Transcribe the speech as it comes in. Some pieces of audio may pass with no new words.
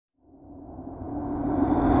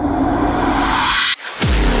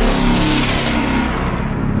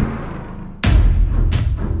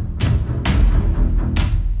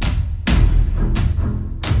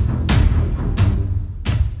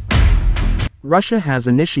Russia has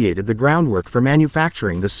initiated the groundwork for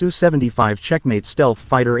manufacturing the Su-75 Checkmate stealth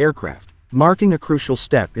fighter aircraft, marking a crucial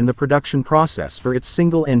step in the production process for its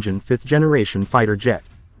single-engine fifth-generation fighter jet.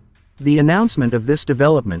 The announcement of this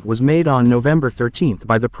development was made on November 13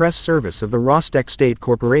 by the press service of the Rostec State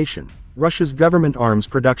Corporation, Russia's government arms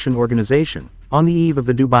production organization, on the eve of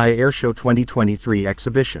the Dubai Airshow 2023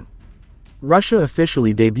 exhibition. Russia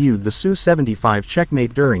officially debuted the Su-75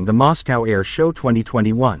 Checkmate during the Moscow Air Show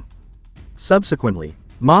 2021. Subsequently,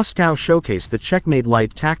 Moscow showcased the Checkmate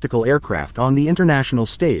light tactical aircraft on the international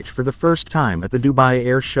stage for the first time at the Dubai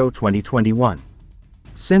Air Show 2021.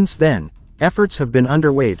 Since then, efforts have been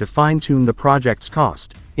underway to fine-tune the project's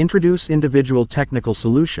cost, introduce individual technical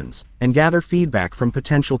solutions, and gather feedback from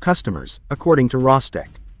potential customers, according to Rostec.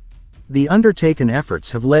 The undertaken efforts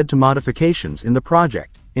have led to modifications in the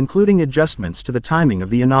project, including adjustments to the timing of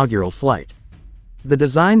the inaugural flight. The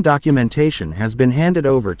design documentation has been handed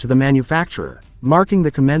over to the manufacturer, marking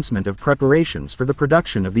the commencement of preparations for the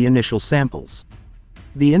production of the initial samples.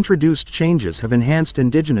 The introduced changes have enhanced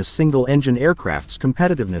indigenous single-engine aircraft's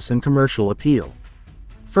competitiveness and commercial appeal.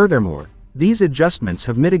 Furthermore, these adjustments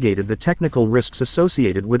have mitigated the technical risks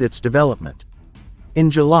associated with its development.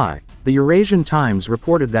 In July, the EurAsian Times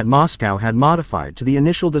reported that Moscow had modified to the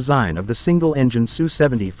initial design of the single-engine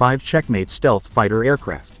Su-75 Checkmate stealth fighter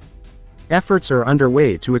aircraft. Efforts are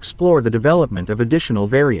underway to explore the development of additional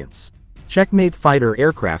variants. Checkmate fighter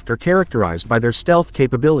aircraft are characterized by their stealth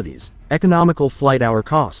capabilities, economical flight hour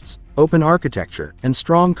costs, open architecture, and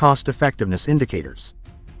strong cost-effectiveness indicators.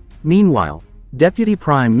 Meanwhile, Deputy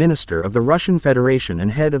Prime Minister of the Russian Federation and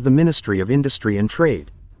head of the Ministry of Industry and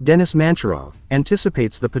Trade, Denis Manturov,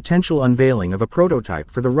 anticipates the potential unveiling of a prototype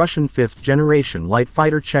for the Russian fifth-generation light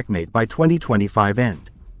fighter Checkmate by 2025 end.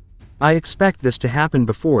 "I expect this to happen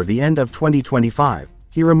before the end of 2025,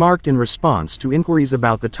 he remarked in response to inquiries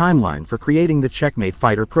about the timeline for creating the Checkmate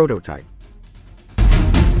fighter prototype.